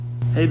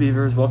Hey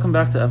Beavers, welcome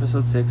back to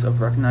episode 6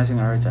 of Recognizing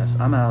RHS.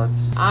 I'm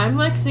Alex. I'm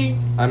Lexi.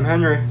 I'm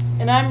Henry.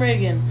 And I'm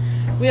Reagan.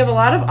 We have a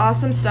lot of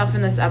awesome stuff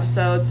in this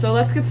episode, so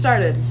let's get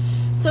started.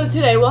 So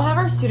today we'll have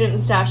our student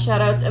and staff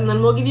shoutouts, and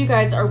then we'll give you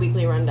guys our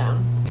weekly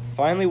rundown.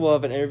 Finally, we'll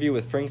have an interview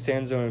with Frank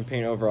Sanzo and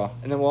Payne Overall,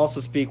 and then we'll also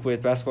speak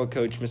with basketball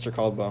coach Mr.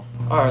 Caldwell.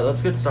 Alright,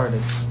 let's get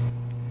started.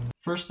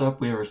 First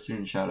up, we have our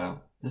student shoutout.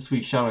 This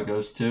week's shoutout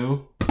goes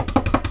to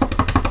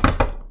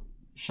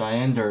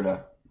Cheyenne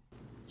Durda.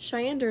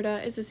 Cheyenne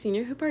Durda is a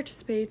senior who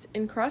participates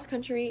in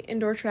cross-country,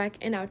 indoor track,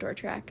 and outdoor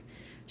track.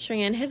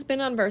 Cheyenne has been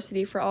on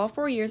varsity for all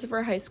 4 years of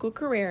her high school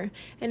career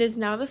and is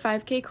now the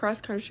 5K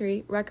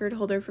cross-country record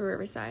holder for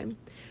Riverside.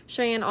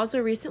 Cheyenne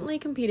also recently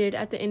competed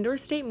at the indoor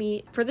state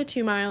meet for the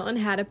 2-mile and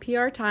had a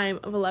PR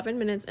time of 11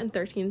 minutes and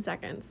 13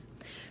 seconds.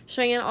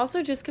 Cheyenne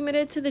also just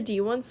committed to the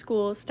D1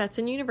 school,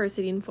 Stetson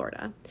University in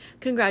Florida.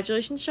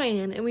 Congratulations,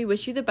 Cheyenne, and we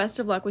wish you the best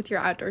of luck with your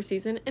outdoor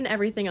season and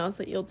everything else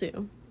that you'll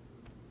do.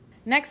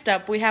 Next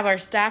up, we have our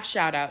staff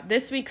shoutout.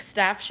 This week's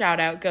staff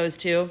shoutout goes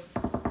to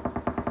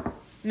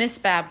Miss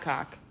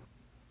Babcock.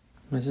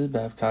 Mrs.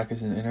 Babcock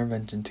is an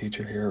intervention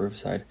teacher here at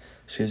Riverside.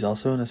 She is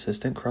also an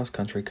assistant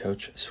cross-country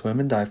coach, swim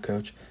and dive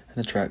coach,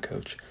 and a track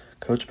coach.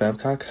 Coach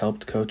Babcock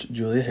helped coach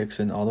Julia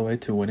Hickson all the way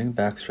to winning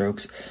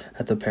backstrokes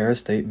at the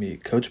Paris State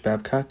meet. Coach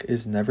Babcock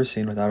is never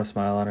seen without a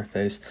smile on her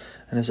face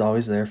and is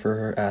always there for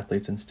her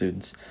athletes and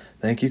students.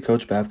 Thank you,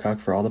 Coach Babcock,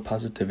 for all the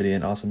positivity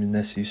and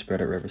awesomeness you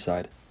spread at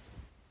Riverside.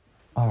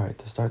 Alright,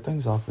 to start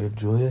things off, we have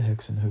Julia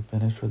Hickson, who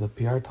finished with a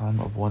PR time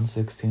of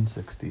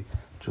 1:16.60.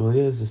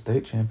 Julia is the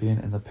state champion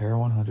in the para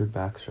 100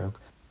 backstroke.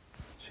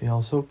 She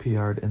also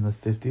PR'd in the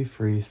 50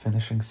 free,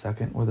 finishing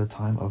second with a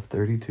time of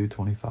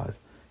 32:25.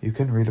 You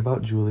can read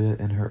about Julia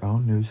in her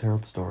own News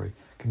Herald story.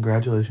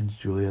 Congratulations,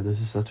 Julia.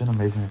 This is such an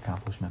amazing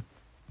accomplishment.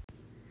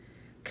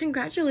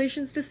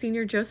 Congratulations to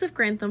senior Joseph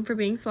Grantham for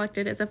being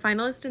selected as a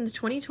finalist in the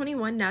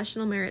 2021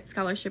 National Merit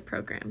Scholarship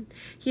Program.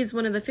 He is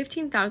one of the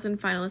 15,000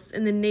 finalists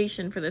in the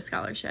nation for this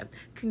scholarship.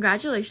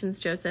 Congratulations,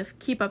 Joseph.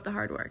 Keep up the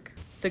hard work.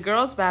 The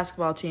girls'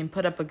 basketball team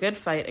put up a good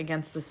fight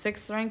against the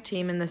 6th-ranked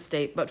team in the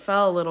state, but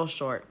fell a little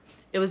short.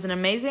 It was an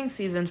amazing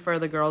season for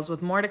the girls,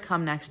 with more to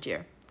come next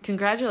year.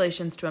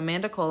 Congratulations to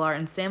Amanda Kolar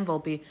and Sam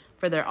Volpe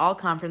for their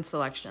all-conference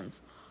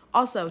selections.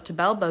 Also to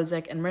Belle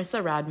Bozick and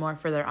Marissa Radmore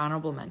for their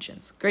honorable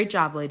mentions. Great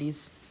job,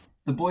 ladies.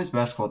 The boys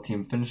basketball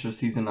team finished their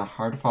season a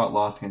hard-fought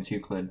loss against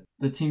Euclid.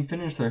 The team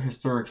finished their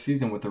historic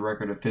season with a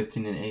record of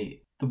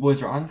 15-8. The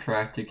boys are on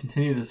track to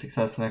continue the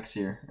success next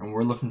year, and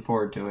we're looking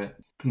forward to it.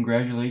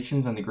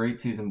 Congratulations on the great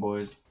season,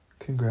 boys.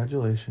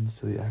 Congratulations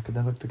to the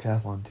academic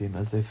decathlon team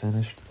as they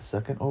finished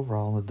second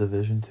overall in the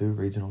Division II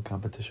regional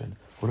competition.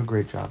 What a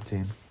great job,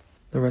 team.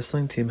 The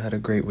wrestling team had a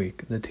great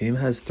week. The team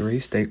has 3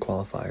 state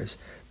qualifiers: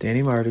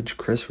 Danny Martage,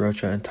 Chris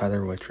Rocha, and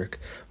Tyler Wittrick.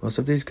 Most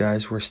of these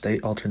guys were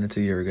state alternates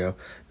a year ago.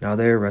 Now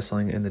they are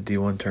wrestling in the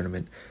D1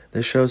 tournament.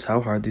 This shows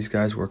how hard these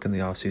guys work in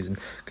the off-season.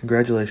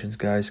 Congratulations,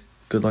 guys.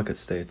 Good luck at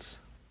states.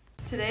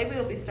 Today we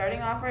will be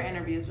starting off our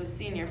interviews with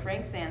senior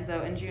Frank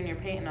Sanzo and junior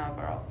Peyton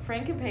Overall.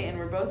 Frank and Peyton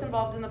were both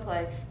involved in the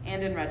play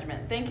and in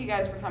regiment. Thank you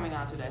guys for coming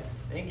on today.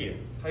 Thank you.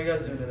 How you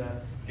guys doing today?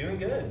 Doing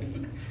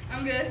good.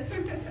 I'm good.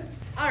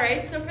 All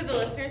right, so for the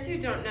listeners who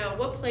don't know,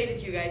 what play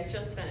did you guys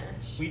just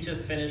finish? We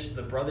just finished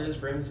the Brothers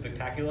Grimm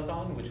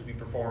Spectaculathon, which we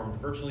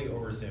performed virtually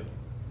over Zoom.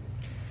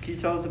 Can you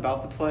tell us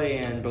about the play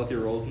and both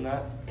your roles in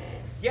that?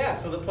 Yeah,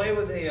 so the play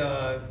was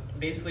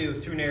basically it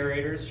was 2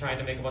 narrators trying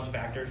to make a bunch of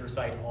actors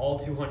recite all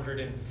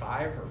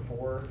 205 or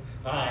 4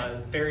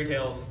 fairy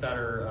tales that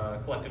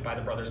are collected by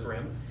the Brothers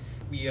Grimm.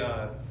 We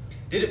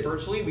did it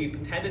virtually. We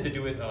intended to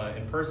do it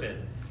in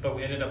person, but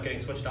we ended up getting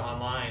switched to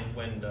online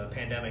when the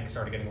pandemic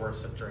started getting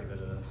worse during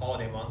the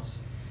holiday months.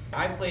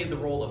 I played the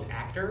role of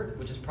actor,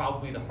 which is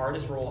probably the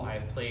hardest role I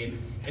have played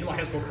in my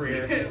high school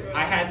career.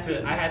 I had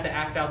to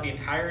act out the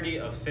entirety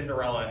of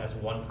Cinderella as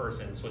one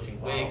person,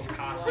 switching wigs,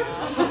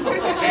 costumes,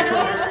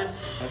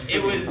 characters.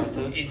 It was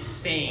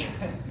insane.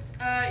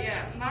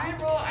 Yeah, my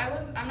role,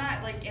 I'm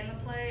not like in the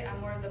play,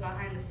 I'm more of the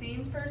behind the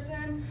scenes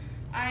person.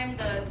 I'm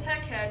the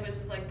tech head, which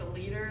is like the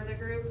leader of the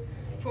group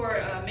for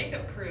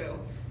makeup crew.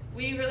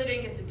 We really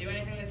didn't get to do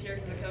anything this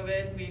year because of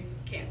COVID. We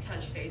can't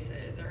touch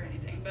faces or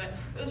anything, but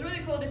it was really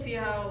cool to see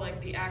how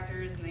like the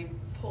actors and they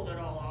pulled it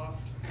all off.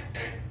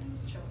 It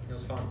was chill. It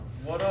was fun.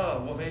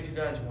 What made you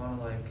guys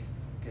want to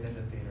get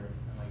into theater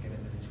and get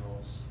into these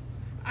roles?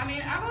 I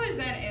mean, I've always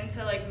been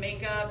into like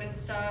makeup and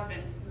stuff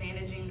and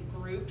managing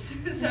groups.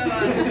 So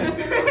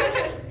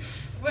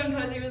when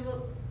Pudgy was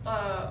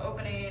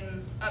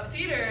opening up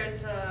theater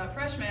to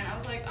freshmen, I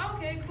was like, oh,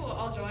 okay, cool,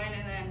 I'll join.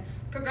 And then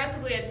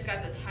progressively, I just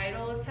got the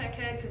title of tech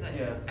head because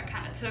I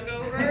kind of took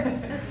over.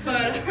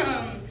 But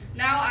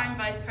now I'm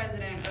vice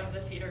president of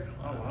the theater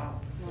club. Oh,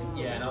 wow.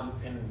 Yeah,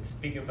 and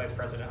speaking of vice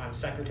president, I'm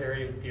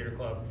secretary of the theater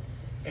club.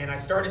 And I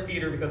started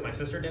theater because my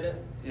sister did it.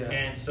 Yeah.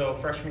 And so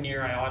freshman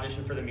year, I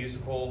auditioned for the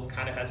musical,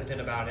 kind of hesitant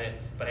about it,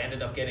 but I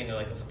ended up getting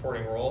a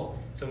supporting role.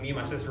 So me and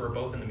my sister were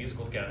both in the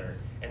musical together,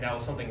 and that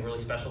was something really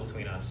special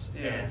between us.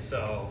 Yeah. And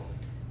so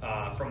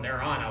from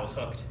there on, I was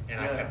hooked, and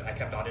I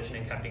kept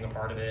auditioning, kept being a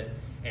part of it.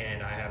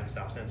 and I haven't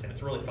stopped since. And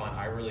it's really fun.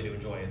 I really do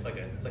enjoy it. It's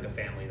like a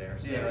family there.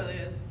 So. It really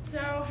is. So,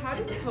 how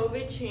did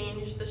COVID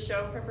change the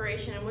show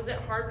preparation, and was it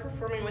hard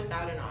performing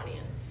without an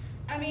audience?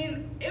 I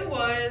mean, it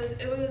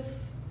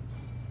was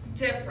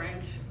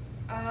different.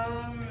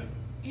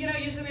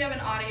 Usually we have an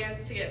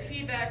audience to get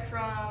feedback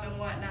from and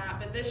whatnot,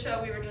 but this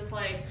show we were just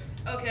like,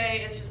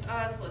 okay, it's just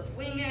us, let's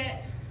wing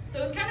it. So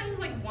it was kind of just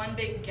like one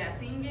big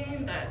guessing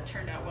game that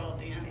turned out well at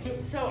the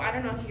end. So, I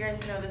don't know if you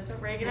guys know this,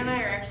 but Reagan and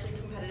I are actually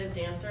competitive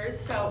dancers.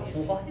 So,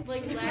 What?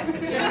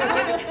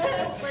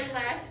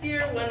 last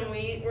year when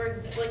we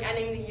were like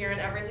ending the year and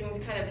everything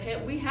was kind of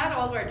hit, we had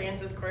all of our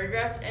dances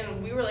choreographed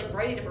and we were like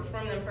ready to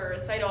perform them for a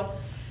recital,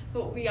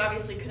 but we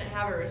obviously couldn't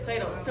have a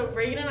recital. So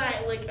Reagan and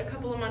I, like a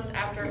couple of months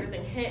after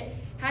everything hit,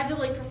 had to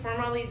like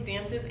perform all these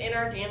dances in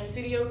our dance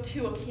studio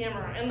to a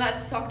camera, and that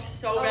sucked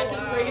so bad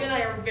because Reagan and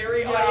I are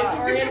very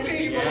audience-oriented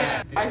people.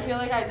 Yeah. I feel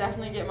like I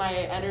definitely get my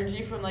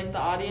energy from like the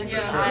audience,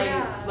 and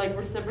I like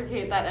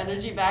reciprocate that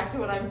energy back to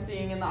what I'm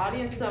seeing in the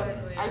audience.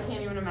 Exactly. So I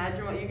can't even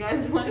imagine what you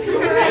guys went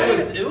through.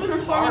 It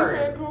was hard.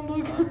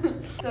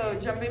 So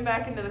jumping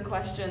back into the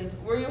questions,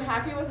 were you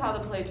happy with how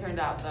the play turned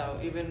out though,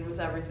 even with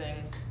everything?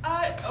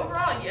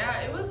 Overall, yeah,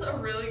 it was a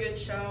really good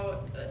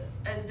show.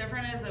 As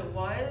different as it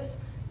was,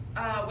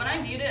 when I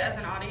viewed it as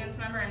an audience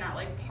member and not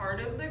like part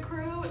of the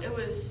crew, it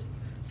was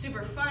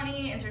super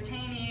funny,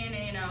 entertaining,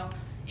 and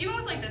even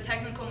with like the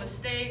technical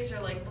mistakes or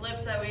like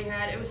blips that we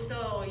had, it was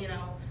still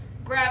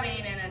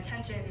grabbing and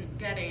attention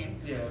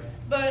getting. Yeah.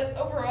 But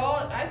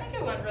overall, I think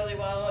it went really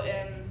well,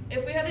 and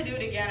if we had to do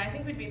it again, I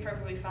think we'd be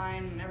perfectly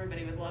fine and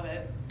everybody would love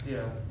it.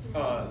 Yeah.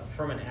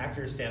 From an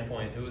actor's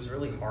standpoint, it was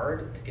really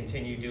hard to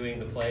continue doing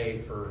the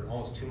play for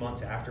almost 2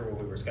 months after what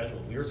we were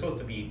scheduled. We were supposed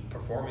to be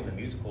performing the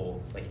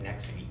musical like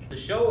next week. The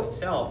show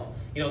itself,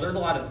 there's a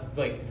lot of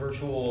like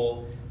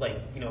virtual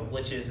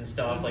glitches and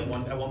stuff. Like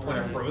at one point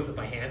I froze with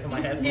my hands on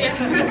my head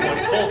for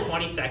like full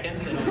 20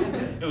 seconds,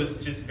 and it was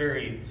just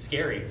very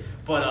scary.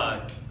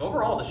 But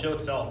overall, the show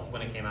itself,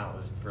 when it came out,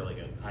 was really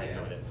good. I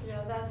enjoyed it.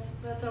 Yeah,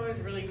 that's always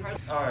really hard.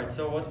 All right.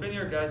 So, what's been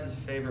your guys'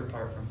 favorite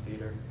part from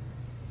theater?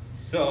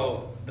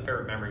 So the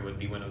favorite memory would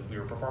be when we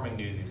were performing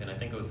Newsies, and I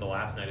think it was the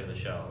last night of the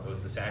show. It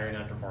was the Saturday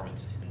night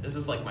performance, and this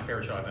was like my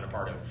favorite show I've been a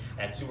part of.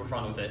 I had super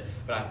fun with it,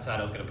 but I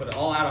decided I was going to put it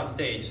all out on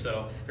stage.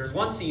 So there was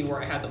one scene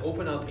where I had to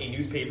open up a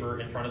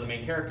newspaper in front of the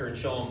main character and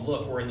show him,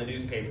 look, we're in the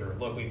newspaper.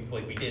 Look, we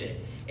did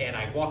it. And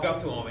I walk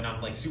up to him, and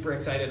I'm like super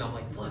excited. And I'm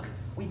like, look,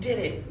 we did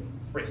it.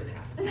 Rips in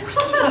half.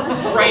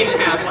 Right in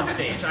half on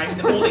stage. I'm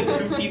holding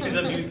 2 pieces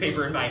of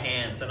newspaper in my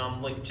hands, and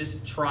I'm like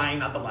just trying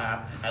not to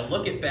laugh. I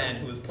look at Ben,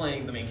 who was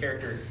playing the main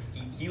character.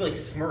 He like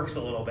smirks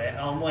a little bit, and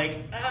I'm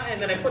like,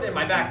 and then I put it in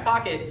my back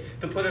pocket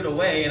to put it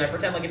away, and I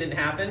pretend like it didn't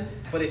happen,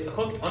 but it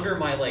hooked under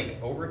my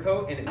like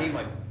overcoat, and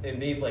it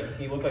made like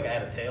he looked like I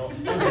had a tail.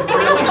 It was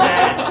really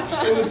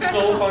bad. It was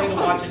so funny to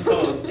watch in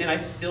post, and I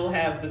still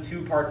have the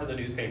 2 parts of the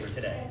newspaper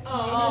today.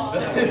 Oh. So,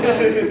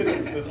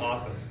 it was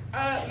awesome.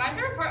 My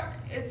favorite part,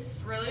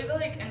 it's really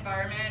the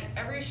environment.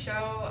 Every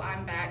show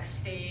I'm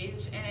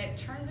backstage and it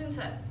turns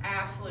into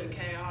absolute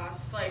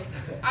chaos. Like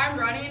I'm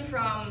running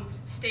from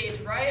stage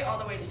right all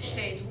the way to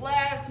stage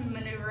left,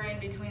 maneuvering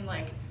between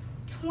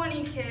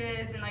 20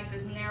 kids in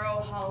this narrow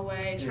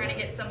hallway, trying to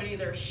get somebody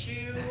their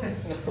shoe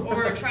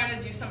or trying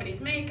to do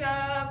somebody's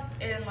makeup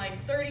in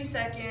 30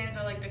 seconds,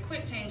 or the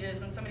quick changes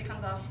when somebody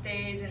comes off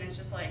stage and it's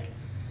just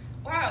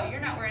wow, you're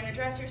not wearing the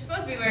dress you're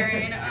supposed to be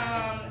wearing,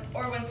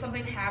 or when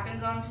something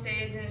happens on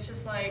stage and it's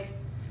just like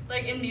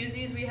in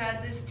Newsies we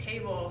had this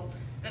table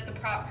that the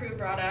prop crew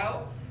brought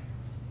out,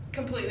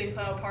 completely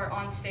fell apart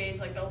on stage,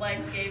 the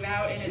legs gave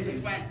out and it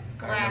just went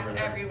glass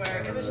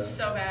everywhere. It was just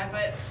so bad,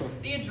 but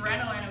the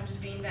adrenaline of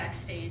just being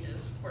backstage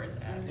is where it's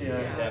at.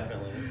 Yeah,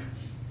 definitely.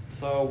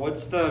 So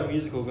what's the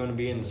musical going to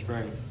be in the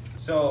spring?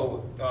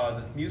 So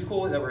the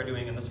musical that we're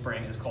doing in the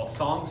spring is called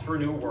Songs for a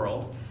New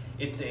World.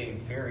 It's a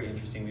very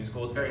interesting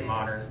musical. It's very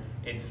modern.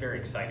 It's very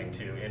exciting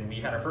too. And we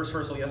had our first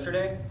rehearsal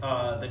yesterday.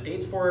 The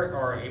dates for it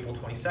are April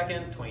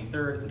 22nd,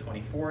 23rd, and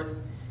 24th.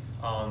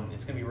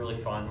 It's going to be really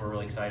fun. We're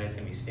really excited. It's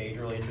going to be staged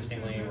really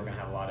interestingly. We're going to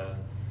have a lot of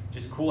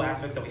just cool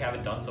aspects that we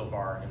haven't done so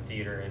far in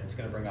theater, and it's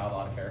going to bring out a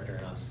lot of character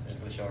in us, and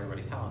it's going to show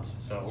everybody's talents.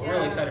 So we're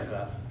really excited for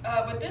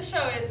that. With this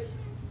show, it's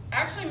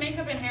actually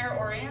makeup and hair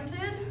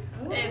oriented.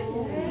 Ooh.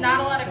 It's not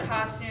a lot of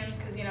costumes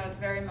because it's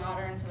very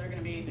modern, so they're going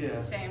to be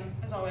the same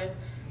as always.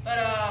 But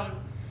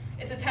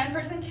it's a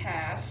 10-person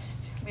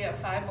cast. We have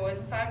 5 boys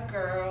and 5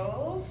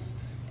 girls,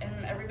 and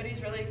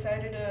everybody's really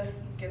excited to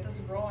get this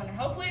rolling. And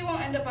hopefully it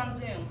won't end up on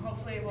Zoom.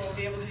 Hopefully we'll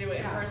be able to do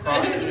it in person.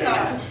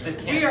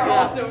 We are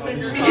also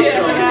figuring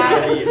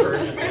out.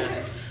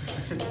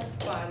 That's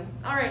fun.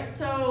 All right,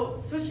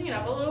 so switching it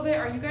up a little bit,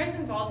 are you guys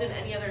involved in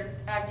any other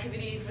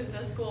activities with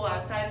the school,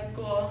 outside of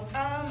school?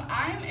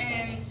 I'm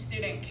in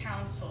student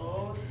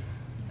council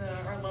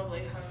with our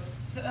lovely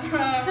hosts.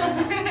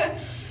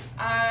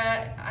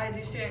 I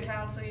do student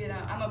council,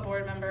 I'm a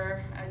board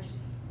member. I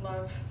just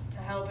love to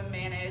help and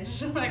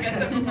manage, like I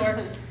said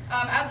before.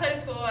 Outside of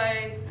school,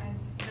 I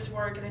just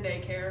work at a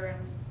daycare, and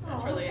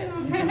that's really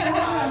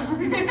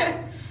it.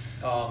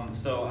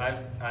 So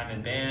I'm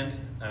in band,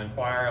 I'm in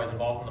choir, I was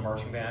involved in the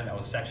marching band, I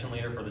was section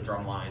leader for the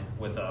drum line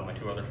with my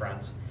 2 other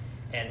friends.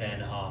 And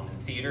then in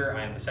theater,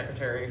 I am the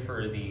secretary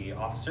for the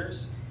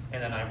officers.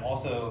 And then I'm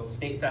also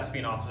state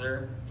thespian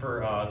officer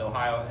for the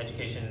Ohio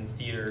Educational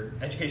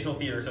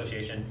Theater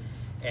Association,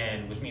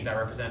 and which means I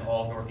represent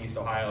all of Northeast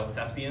Ohio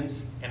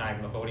thespians, and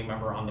I'm a voting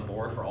member on the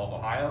board for all of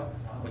Ohio,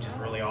 which is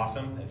really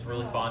awesome. It's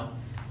really fun.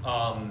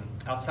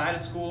 Outside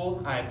of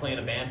school, I play in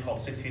a band called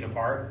 6 Feet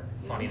Apart.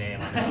 Funny name,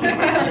 I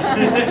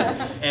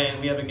know. And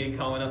we have a gig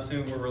coming up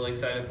soon we're really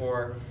excited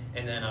for.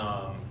 And then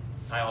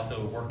I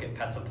also work at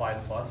Pet Supplies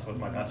Plus with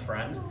my best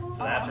friend,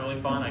 so that's really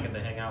fun. I get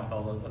to hang out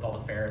with all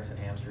the ferrets and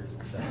hamsters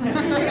and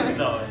stuff.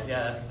 So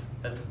yeah,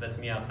 that's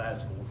me outside of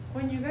school.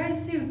 When you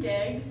guys do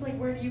gigs, like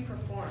where do you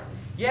perform?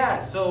 Yeah,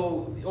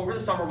 so over the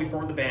summer we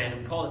formed the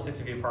band. We called it 6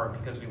 Feet Apart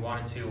because we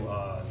wanted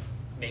to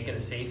make it a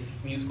safe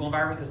musical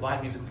environment because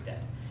live music was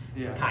dead.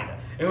 Yeah. Kinda.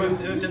 It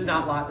was just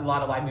not a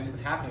lot of live music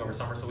was happening over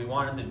summer, so we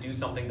wanted to do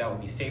something that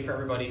would be safe for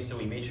everybody. So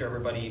we made sure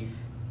everybody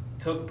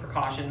took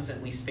precautions,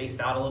 at least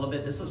spaced out a little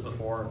bit. This was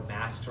before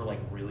masks were like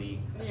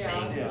really a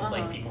thing. Yeah.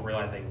 Like people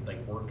realized they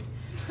like worked.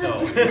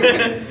 So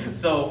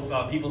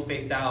so people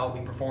spaced out.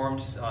 We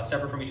performed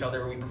separate from each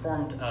other. We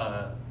performed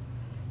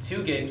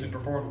 2 gigs. We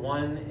performed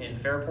one in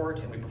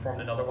Fairport, and we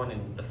performed another one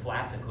in the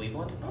Flats in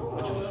Cleveland,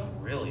 which was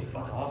really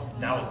fun. That's awesome.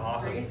 That was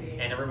awesome. Crazy.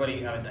 And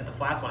everybody at the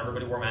Flats one,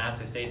 everybody wore masks.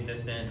 They stayed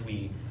distant.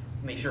 We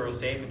made sure it was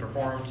safe. We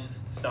performed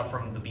stuff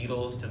from the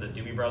Beatles to the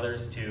Doobie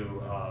Brothers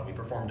to we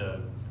performed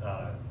a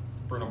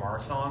Bruno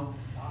Mars song.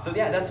 So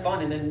yeah, that's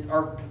fun. And then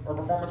our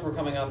performance we're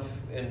coming up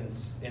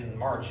in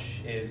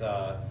March is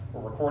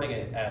we're recording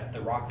it at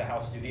the Rock the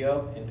House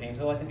studio in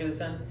Painesville, I think it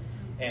is in.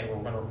 And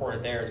we're going to record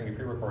it there. It's going to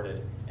be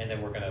pre-recorded, and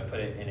then we're going to put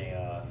it in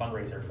a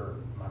fundraiser for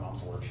my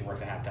mom's work. She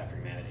works at Habitat for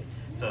Humanity.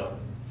 So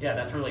yeah,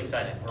 that's really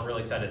exciting. We're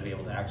really excited to be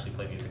able to actually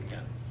play music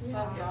again.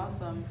 That's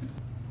awesome.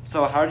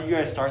 So how did you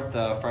guys start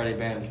the Friday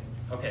band?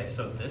 Okay,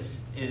 so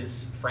this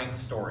is Frank's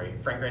story,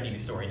 Frank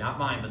Grandini's story, not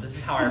mine, but this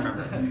is how I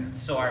remember it.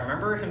 So I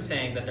remember him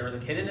saying that there was a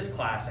kid in his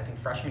class, I think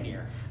freshman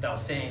year, that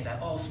was saying that,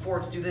 oh,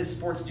 sports do this,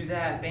 sports do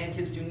that, band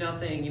kids do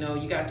nothing,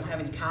 you guys don't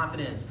have any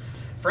confidence.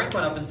 Frank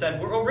went up and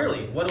said, oh,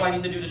 really? What do I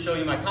need to do to show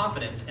you my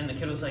confidence? And the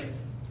kid was like,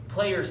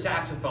 play your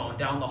saxophone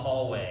down the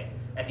hallway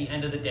at the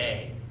end of the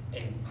day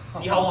and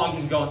see how long you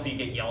can go until you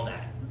get yelled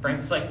at. Frank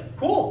was like,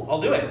 cool, I'll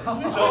do it.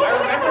 So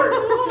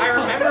I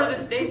remember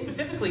this day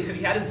specifically because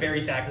he had his Barry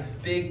sax, this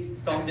big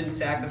thumping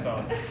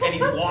saxophone, and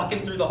he's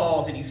walking through the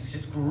halls and he's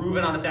just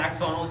grooving on the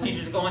saxophone. All his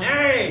teachers are going,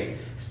 hey,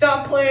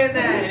 stop playing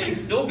that. And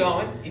he's still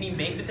going, and he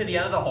makes it to the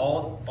end of the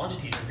hall. A bunch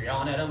of teachers are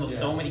yelling at him with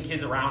so many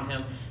kids around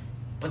him.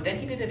 But then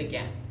he did it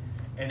again.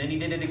 And then he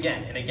did it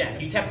again and again.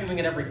 He kept doing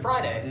it every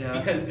Friday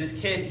because this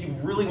kid, he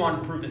really wanted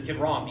to prove this kid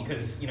wrong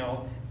because,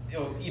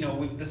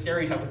 the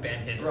stereotype with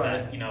band kids is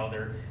that,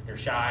 they're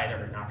shy,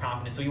 they're not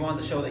confident. So he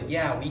wanted to show that,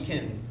 we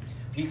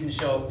can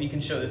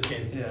show this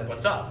kid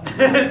what's up.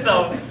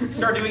 So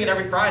start doing it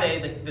every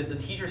Friday. The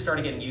teachers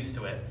started getting used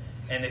to it,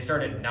 and they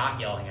started not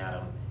yelling at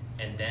him.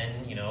 And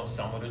then,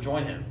 someone would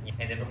join him.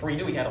 And then before you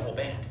knew, he had a whole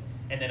band.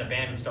 And then a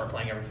band would start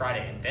playing every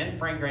Friday. And then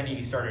Frank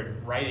Grandini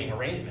started writing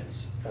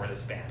arrangements for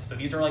this band. So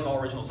these are like all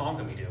original songs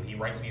that we do. He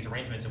writes these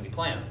arrangements and we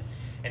play them.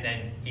 And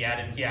then he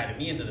added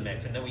me into the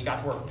mix. And then we got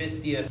to our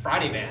 50th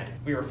Friday band.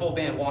 We were a full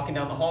band walking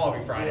down the hall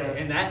every Friday.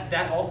 Yeah. And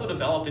that also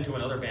developed into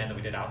another band that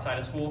we did outside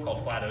of school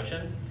called Flat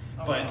Ocean.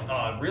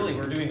 But really, we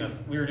were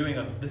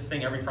doing this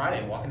thing every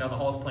Friday, walking down the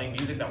halls playing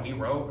music that we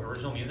wrote,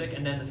 original music.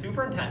 And then the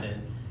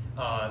superintendent,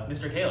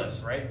 Mr.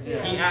 Kalis, right?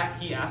 Yeah.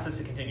 He asked us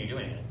to continue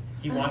doing it.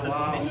 He wants us.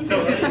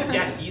 So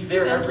he's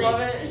there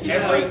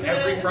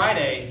every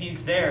Friday.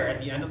 He's there at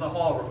the end of the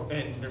hall,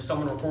 and there's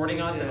someone recording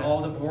us, and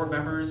all the board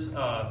members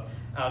out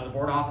of the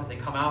board office, they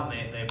come out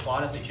and they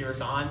applaud us, they cheer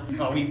us on.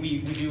 We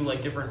do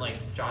like different like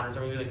genres.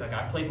 Like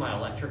I played my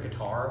electric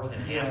guitar with a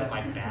hand with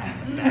my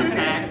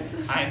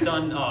backpack. I've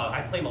done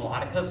I play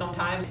melodica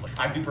sometimes.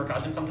 I do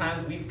percussion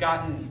sometimes. We've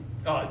gotten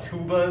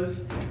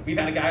tubas. We've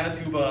had a guy on a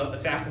tuba, a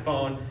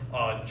saxophone,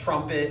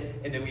 trumpet,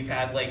 and then we've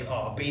had like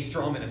a bass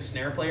drum and a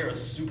snare player. It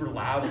was super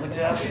loud. It was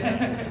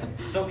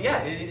like So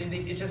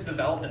it just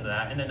developed into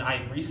that. And then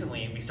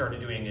we started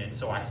doing it.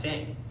 So I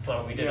sang.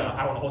 So we did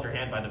 "I Want to Hold Your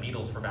Hand" by the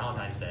Beatles for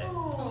Valentine's Day.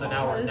 So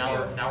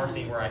now we're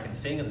seeing where I can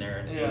sing in there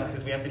and sing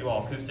because we have to do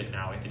all acoustic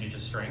now. We have to do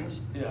just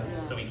strings.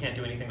 So we can't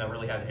do anything that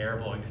really has air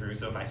blowing through.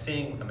 So if I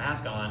sing with a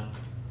mask on,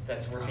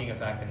 we're seeing if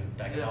that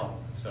can help.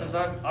 Because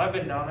I've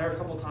been down there a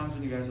couple times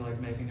when you guys are like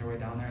making your way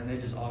down there, and they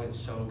just all get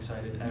so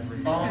excited every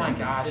day. Oh my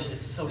gosh,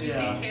 it's so You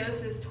see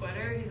Kalis's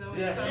Twitter? He's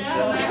always posting.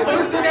 I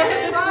posted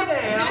every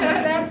Friday. I'm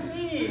like, that's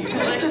me.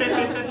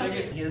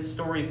 He has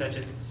stories that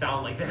just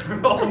sound like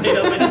they're all made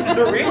up, and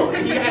they're real.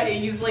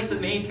 He's like the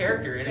main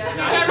character, and it's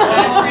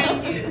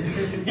not.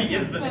 He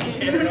is the main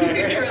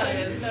character. He really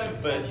is.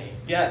 But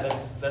yeah,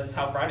 that's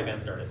how Friday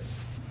Band started.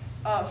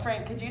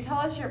 Frank, could you tell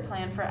us your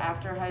plan for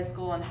after high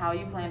school and how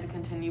you plan to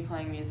continue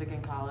playing music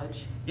in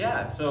college?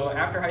 Yeah, so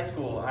after high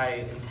school,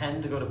 I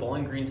intend to go to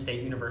Bowling Green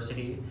State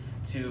University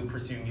to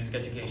pursue music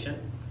education.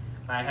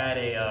 I had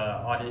a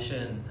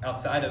audition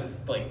outside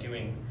of like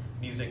doing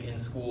music in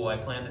school. I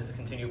plan to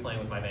continue playing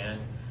with my band.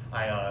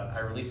 I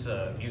release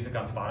music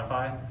on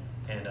Spotify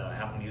and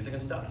Apple Music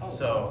and stuff.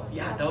 So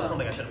yeah, that was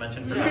something I should have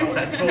mentioned for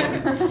outside school.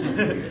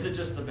 Is it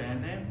just the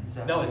band name?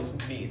 No, it's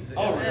me. Really?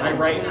 I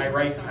write,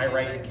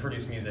 and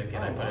produce music,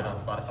 and I put it on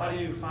Spotify. How do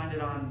you find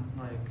it on,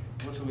 like,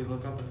 what should we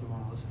look up if we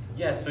want to listen to it?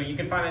 Yeah, so you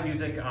can find my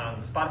music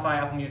on Spotify,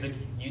 Apple Music,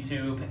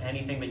 YouTube,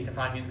 anything that you can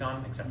find music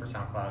on, except for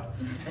SoundCloud.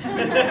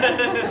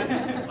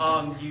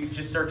 You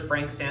just search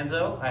Frank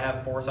Sanzo. I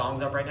have 4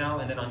 songs up right now,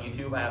 and then on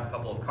YouTube I have a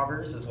couple of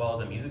covers as well as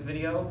a music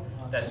video.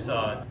 That's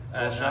shout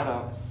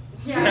out.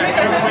 Quick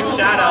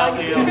shout out,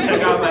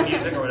 check out my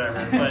music or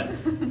whatever. But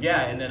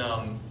yeah, and then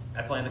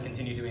I plan to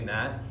continue doing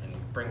that and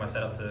bring my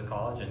setup to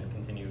college and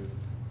continue,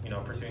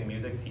 pursuing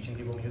music, teaching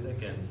people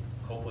music, and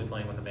hopefully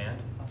playing with a band.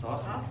 That's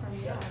awesome.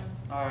 Yeah.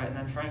 All right, and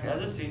then Frank,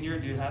 as a senior,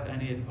 do you have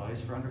any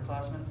advice for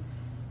underclassmen?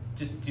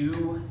 Just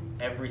do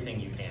everything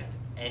you can,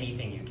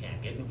 anything you can.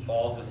 Get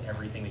involved with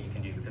everything that you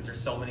can do, because there's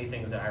so many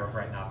things that I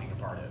regret not being a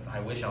part of. I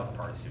wish I was a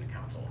part of student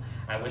council.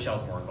 I wish I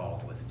was more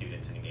involved with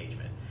students and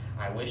engagement.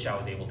 I wish I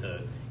was able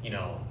to,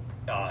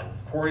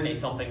 coordinate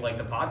something like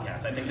the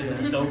podcast. I think this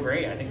is so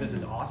great. I think this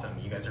is awesome.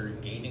 You guys are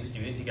engaging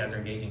students. You guys are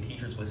engaging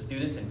teachers with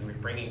students, and we're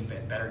bringing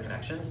better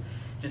connections.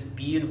 Just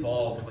be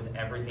involved with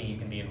everything you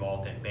can be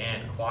involved in.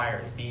 Band,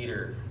 choir,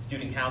 theater,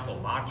 student council,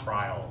 mock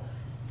trial.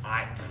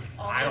 I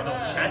don't know,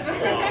 chess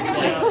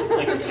club,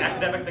 like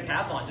academic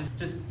decathlon.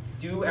 Just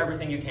do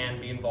everything you can,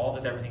 be involved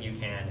with everything you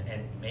can,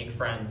 and make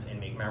friends and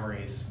make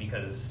memories,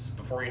 because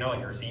before you know it,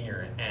 you're a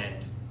senior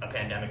and a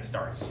pandemic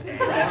starts. And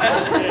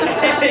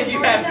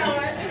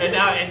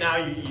now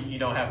you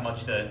don't have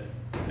much to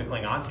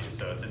cling on to.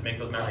 So just make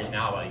those memories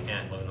now while you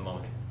can. Live in the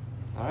moment.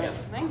 All right.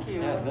 Thank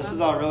you. Yeah, this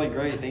is all really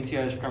great. Thanks you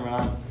guys for coming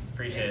on.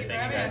 Appreciate it.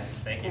 Thank you guys.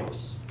 Thank you.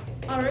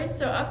 All right,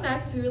 so up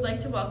next, we would like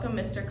to welcome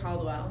Mr.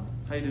 Caldwell.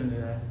 How you doing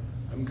today?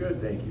 I'm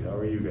good, thank you. How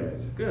are you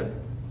guys? Good.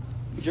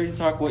 Would you like to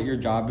talk what your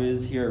job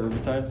is here at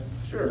Riverside?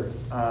 Sure.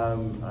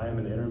 I'm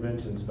an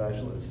intervention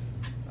specialist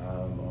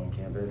on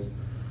campus.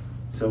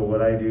 So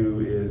what I do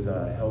is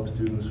help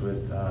students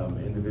with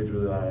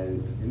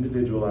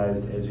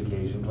individualized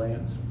education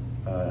plans,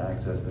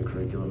 access the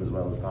curriculum as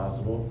well as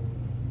possible.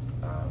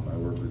 I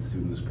work with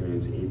students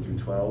grades 8 through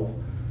 12.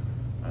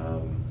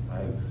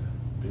 I've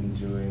been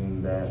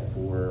doing that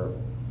for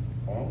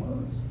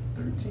almost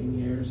 13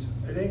 years,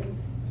 I think.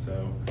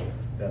 So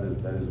that is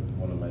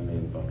one of my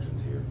main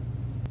functions here.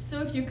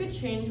 So if you could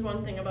change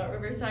one thing about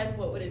Riverside,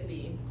 what would it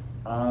be?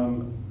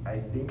 I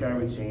think I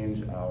would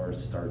change our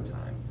start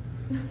time.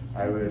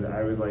 I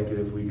would like it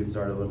if we could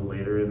start a little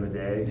later in the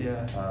day.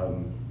 Yeah.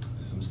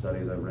 Some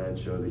studies I've read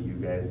show that you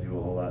guys do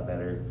a whole lot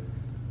better.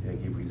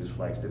 Like if we just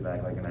flexed it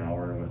back like an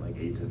hour and went like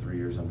 8 to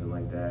 3 or something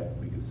like that,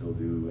 we could still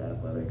do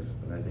athletics.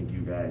 And I think you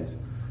guys,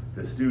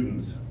 the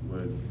students,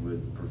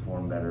 would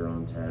perform better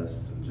on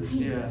tests and just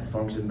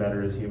function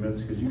better as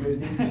humans, because you guys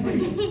need to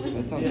sleep.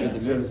 That sounds good to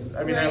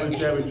me.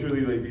 That would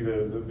truly like be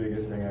the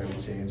biggest thing I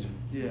would change.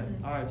 Yeah.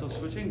 All right. So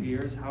switching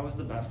gears, how was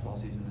the basketball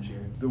season this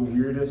year? The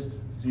weirdest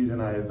season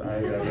I've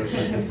ever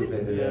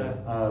participated in.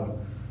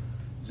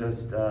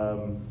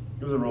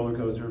 It was a roller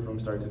coaster from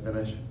start to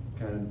finish.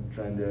 Kind of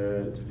trying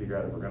to figure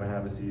out if we're going to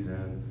have a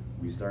season.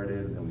 We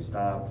started, and then we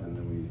stopped, and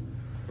then we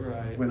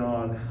went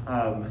on.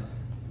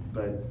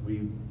 But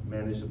we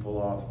managed to pull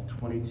off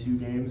 22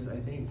 games, I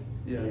think,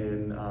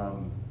 in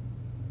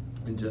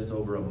just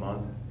over a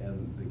month,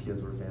 and the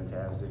kids were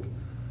fantastic.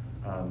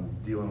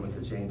 Dealing with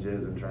the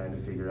changes and trying to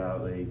figure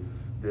out like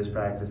this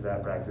practice,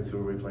 that practice, who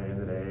are we playing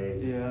today?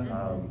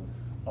 Yeah.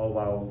 All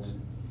while just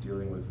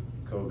dealing with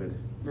COVID.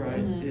 Right.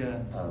 Mm-hmm.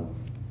 Yeah.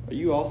 Are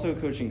you also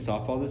coaching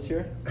softball this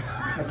year?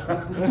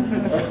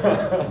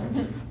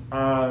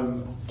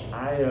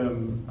 I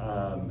am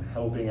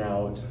helping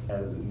out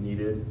as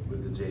needed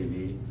with the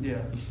JV.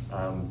 Yeah.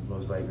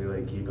 Most likely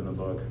like keeping the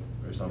book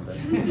or something.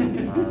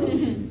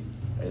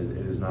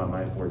 It is not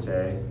my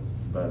forte,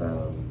 but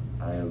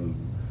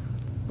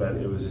But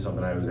it was just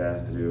something I was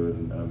asked to do,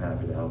 and I'm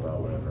happy to help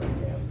out whenever I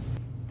can.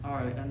 All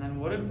right. And then,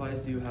 what advice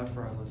do you have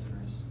for our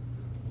listeners?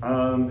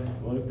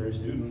 Well, if they're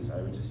students,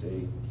 I would just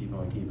say keep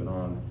on keeping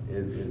on.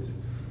 It's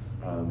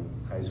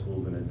high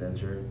school's an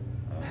adventure.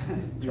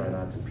 Try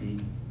not to peak.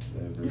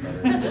 There's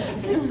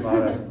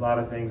a lot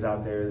of things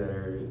out there that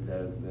are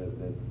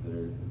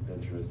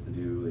adventurous to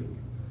do. Like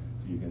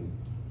you can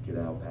get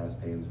out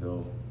past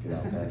Paynesville,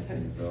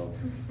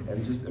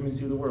 and just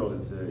see the world.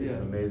 It's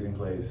an amazing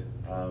place.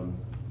 And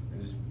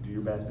just do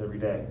your best every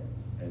day.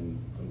 And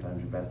sometimes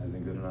your best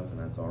isn't good enough, and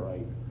that's all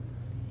right.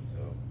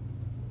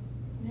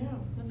 Yeah,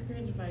 that's great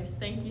advice.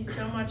 Thank you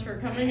so much for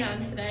coming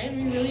on today, and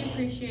we really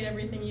appreciate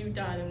everything you've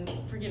done and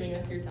for giving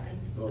us your time.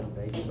 Well,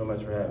 thank you so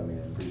much for having me.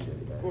 I appreciate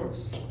it, guys.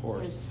 Of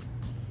course.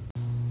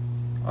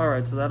 All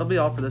right, so that'll be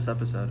all for this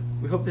episode.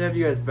 We hope to have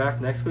you guys back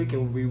next week,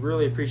 and we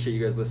really appreciate you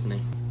guys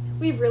listening.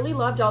 We've really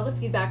loved all the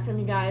feedback from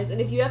you guys,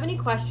 and if you have any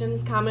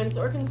questions, comments,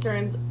 or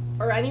concerns,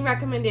 or any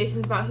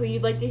recommendations about who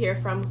you'd like to hear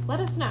from, let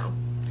us know.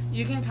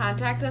 You can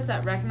contact us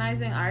at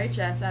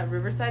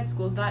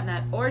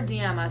recognizingrhs@riversideschools.net or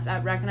DM us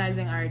at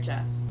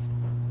recognizingrhs.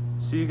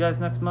 See you guys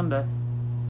next Monday.